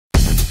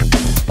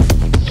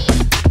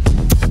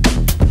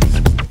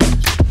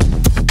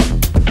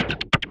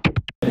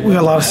we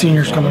got a lot of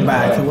seniors coming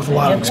back with a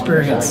lot of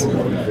experience.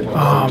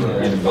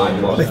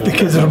 The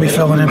kids that'll be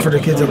filling in for the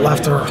kids that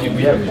left are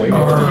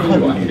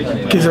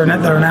kids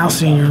that are now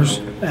seniors,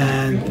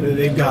 and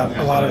they've got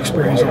a lot of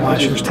experience on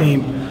last year's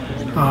team.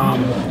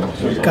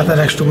 Got that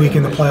extra week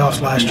in the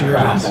playoffs last year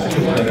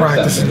to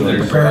practice and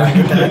prepare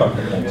and get that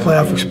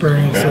playoff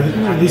experience. So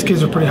these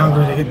kids are pretty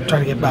hungry to try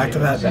to get back to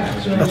that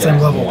same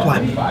level of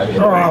play.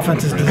 Our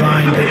offense is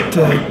designed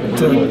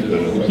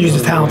to use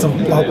the talents of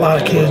a lot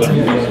of kids,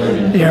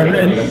 and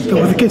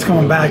with the kids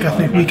coming back, I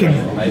think we can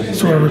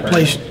sort of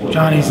replace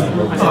Johnny's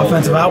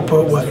offensive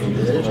output with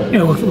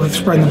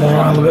spreading the ball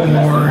around a little bit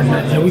more,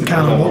 and we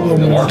kind of a little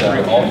more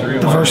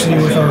diversity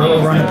with our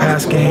run and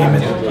pass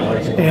game.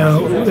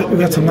 And we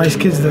got some nice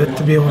kids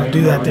to be able to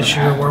do that this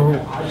year. Where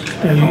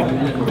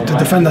to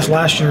defend us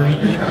last year,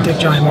 you take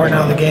Johnny Martin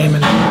out of the game,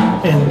 and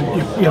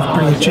you have a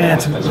pretty good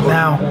chance. And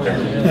now,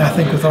 I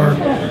think with our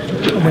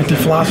Winty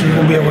philosophy, we're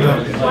going to be able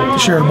to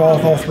share the ball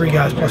with all three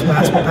guys, plus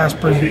pass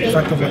pretty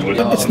effectively.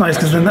 It's nice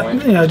because then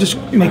it just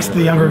makes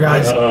the younger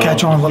guys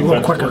catch on a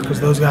little quicker, because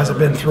those guys have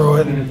been through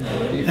it and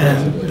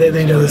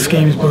they know the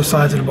scheme is both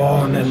sides of the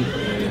ball, and then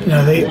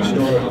they've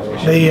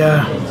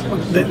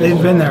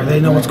been there. They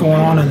know what's going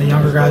on, and the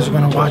younger guys are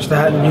going to watch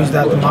that and use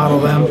that to model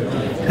them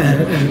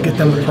and get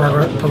them to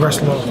progress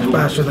a little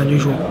faster than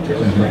usual.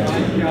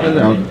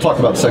 And talk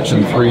about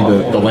Section 3.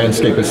 The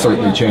landscape has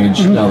certainly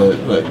changed now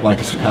that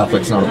Lancaster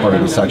Catholic's not a part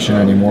of the section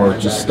anymore.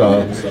 Just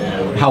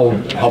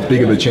how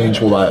big of a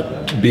change will that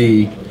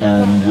be,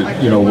 and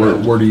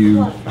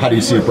how do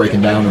you see it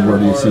breaking down, and where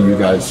do you see you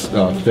guys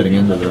fitting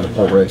into the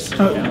whole race?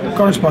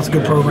 Garden Spot's a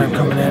good program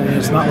coming in, and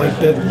it's not like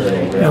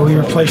that. We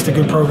replaced a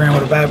good program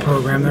with a bad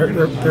program.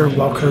 They're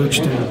well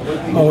coached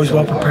and always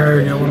well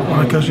prepared. When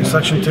I coached in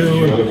Section 2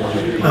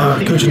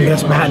 and coaching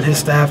against Matt and his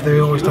staff,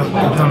 they've always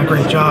done a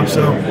great job.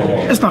 So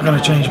it's not going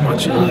to change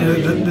much.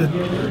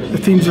 The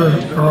teams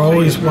are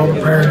always well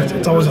prepared.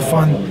 It's always a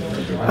fun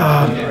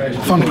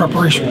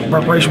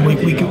preparation week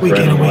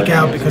in and week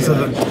out because of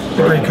the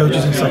great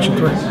coaches in Section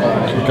 3.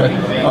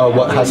 Okay.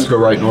 What has to go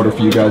right in order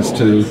for you guys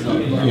to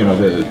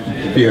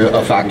be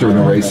a factor in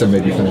the race and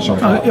maybe finish on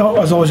top?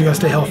 As always, you got to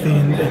stay healthy,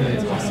 and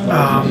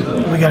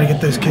we got to get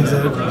those kids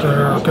that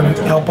are going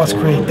to help us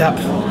create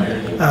depth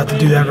to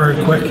do that very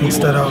quick,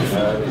 instead of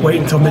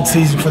waiting until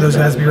mid-season for those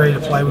guys to be ready to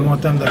play. We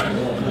want them to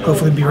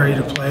hopefully be ready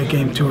to play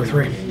game 2 or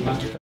 3.